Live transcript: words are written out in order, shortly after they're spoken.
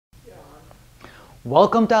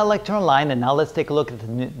Welcome to our lecture online, and now let's take a look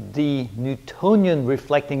at the Newtonian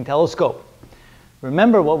reflecting telescope.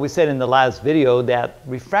 Remember what we said in the last video, that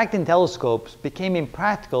refracting telescopes became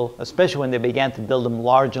impractical, especially when they began to build them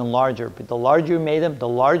larger and larger. But the larger you made them, the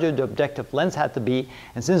larger the objective lens had to be,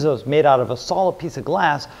 and since it was made out of a solid piece of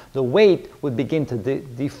glass, the weight would begin to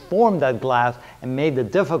deform that glass and made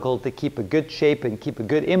it difficult to keep a good shape and keep a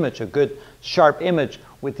good image, a good sharp image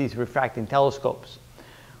with these refracting telescopes.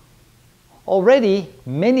 Already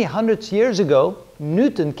many hundreds of years ago,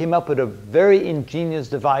 Newton came up with a very ingenious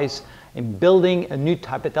device in building a new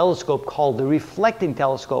type of telescope called the reflecting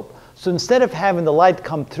telescope. So instead of having the light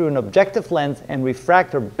come through an objective lens and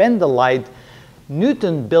refract or bend the light,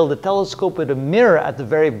 Newton built a telescope with a mirror at the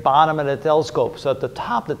very bottom of the telescope. So at the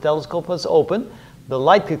top, the telescope was open. The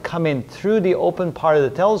light could come in through the open part of the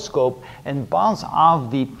telescope and bounce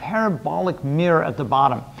off the parabolic mirror at the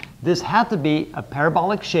bottom. This had to be a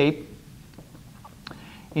parabolic shape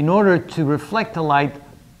in order to reflect the light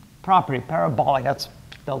properly. Parabolic, that's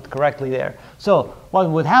spelled correctly there. So what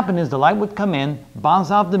would happen is the light would come in,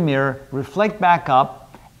 bounce off the mirror, reflect back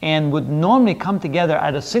up, and would normally come together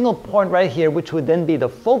at a single point right here, which would then be the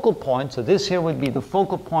focal point. So this here would be the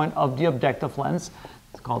focal point of the objective lens.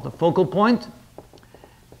 It's called the focal point.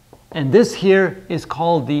 And this here is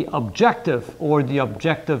called the objective, or the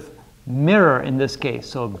objective mirror in this case.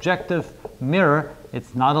 So objective mirror,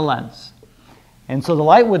 it's not a lens. And so the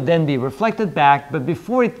light would then be reflected back, but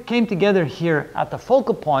before it came together here at the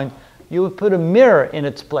focal point, you would put a mirror in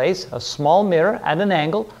its place, a small mirror at an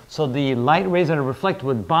angle, so the light rays that are reflected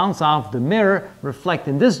would bounce off the mirror, reflect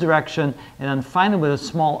in this direction, and then finally with a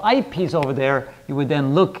small eyepiece over there, you would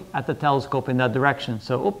then look at the telescope in that direction.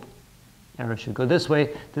 So, arrow should go this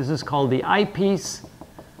way. This is called the eyepiece,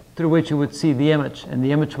 through which you would see the image, and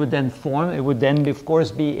the image would then form. It would then, of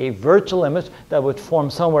course, be a virtual image that would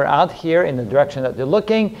form somewhere out here in the direction that you're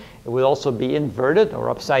looking. It would also be inverted or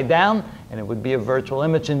upside down, and it would be a virtual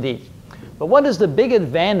image indeed. But what is the big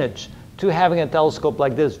advantage to having a telescope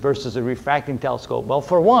like this versus a refracting telescope? Well,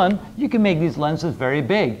 for one, you can make these lenses very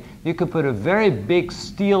big. You could put a very big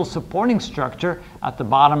steel supporting structure at the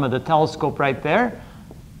bottom of the telescope right there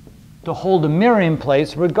to hold the mirror in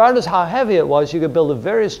place. Regardless how heavy it was, you could build a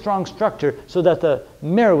very strong structure so that the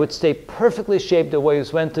mirror would stay perfectly shaped the way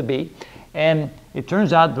it's meant to be. And it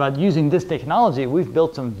turns out that using this technology, we've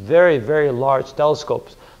built some very, very large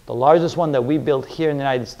telescopes. The largest one that we built here in the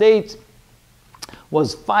United States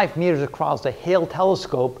was 5 meters across, the Hale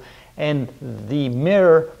telescope, and the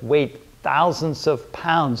mirror weighed thousands of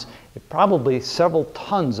pounds, probably several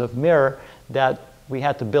tons of mirror that we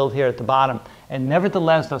had to build here at the bottom. And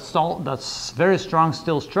nevertheless, that very strong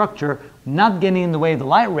steel structure, not getting in the way of the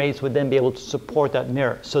light rays, would then be able to support that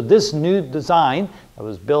mirror. So this new design that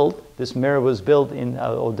was built, this mirror was built in,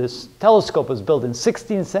 this telescope was built in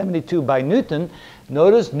 1672 by Newton.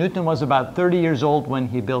 Notice Newton was about 30 years old when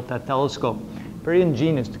he built that telescope. Very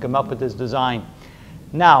ingenious to come up with this design.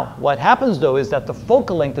 Now, what happens though is that the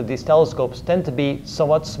focal length of these telescopes tend to be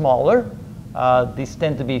somewhat smaller. These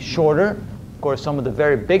tend to be shorter. Of course, some of the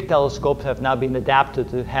very big telescopes have now been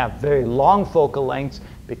adapted to have very long focal lengths,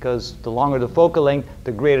 because the longer the focal length,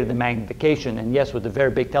 the greater the magnification. And yes, with the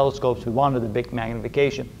very big telescopes, we wanted the big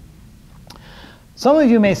magnification. Some of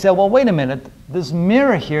you may say, well, wait a minute, this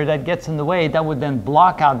mirror here that gets in the way, that would then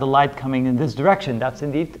block out the light coming in this direction. That's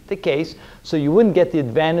indeed the case. So you wouldn't get the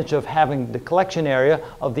advantage of having the collection area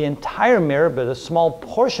of the entire mirror, but a small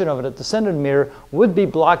portion of it at the center of the mirror would be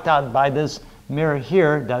blocked out by this mirror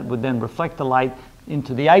here that would then reflect the light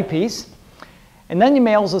into the eyepiece. And then you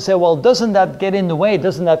may also say, well, doesn't that get in the way?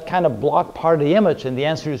 Doesn't that kind of block part of the image? And the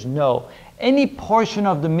answer is no. Any portion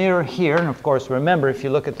of the mirror here, and of course, remember, if you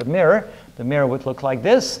look at the mirror would look like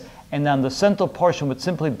this, and then the central portion would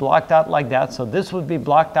simply blocked out like that. So this would be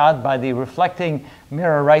blocked out by the reflecting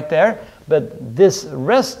mirror right there. But this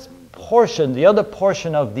rest portion, the other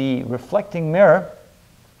portion of the reflecting mirror,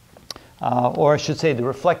 or I should say the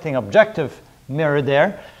reflecting objective mirror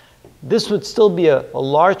there, this would still be a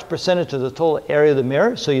large percentage of the total area of the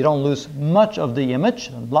mirror, so you don't lose much of the image,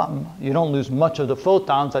 you don't lose much of the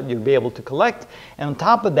photons that you'll be able to collect. And on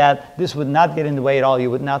top of that, this would not get in the way at all. You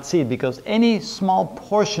would not see it, because any small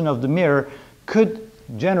portion of the mirror could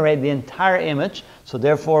generate the entire image. So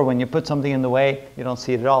therefore, when you put something in the way, you don't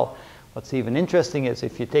see it at all. What's even interesting is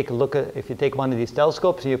if you take one of these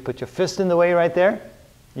telescopes and you put your fist in the way right there,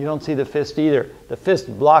 you don't see the fist either. The fist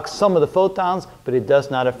blocks some of the photons, but it does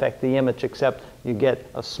not affect the image, except you get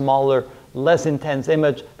a smaller, less intense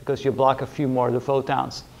image because you block a few more of the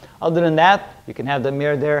photons. Other than that, you can have the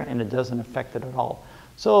mirror there and it doesn't affect it at all.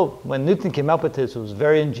 So when Newton came up with this, it was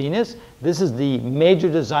very ingenious. This is the major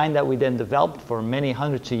design that we then developed for many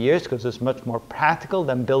hundreds of years because it's much more practical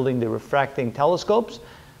than building the refracting telescopes.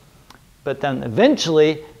 But then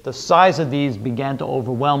eventually, the size of these began to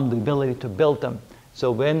overwhelm the ability to build them.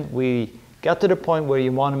 So when we got to the point where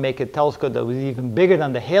you want to make a telescope that was even bigger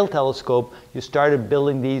than the Hale telescope, you started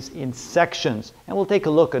building these in sections. And we'll take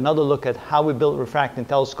another look at how we built a refracting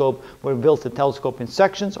telescope, where we built the telescope in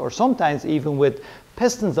sections, or sometimes even with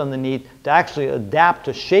pistons underneath to actually adapt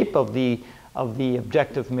the shape of the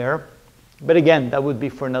objective mirror. But again, that would be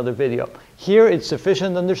for another video. Here it's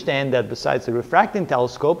sufficient to understand that besides the refracting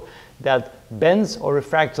telescope that bends or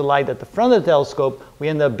refracts the light at the front of the telescope, we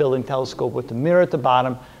end up building a telescope with the mirror at the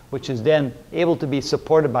bottom, which is then able to be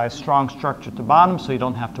supported by a strong structure at the bottom, so you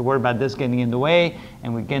don't have to worry about this getting in the way,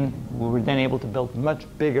 and we were then able to build much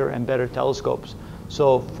bigger and better telescopes.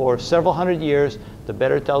 So for several hundred years, the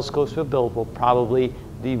better telescopes we built will probably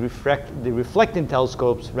be the reflecting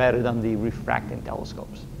telescopes rather than the refracting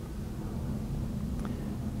telescopes.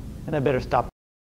 And I better stop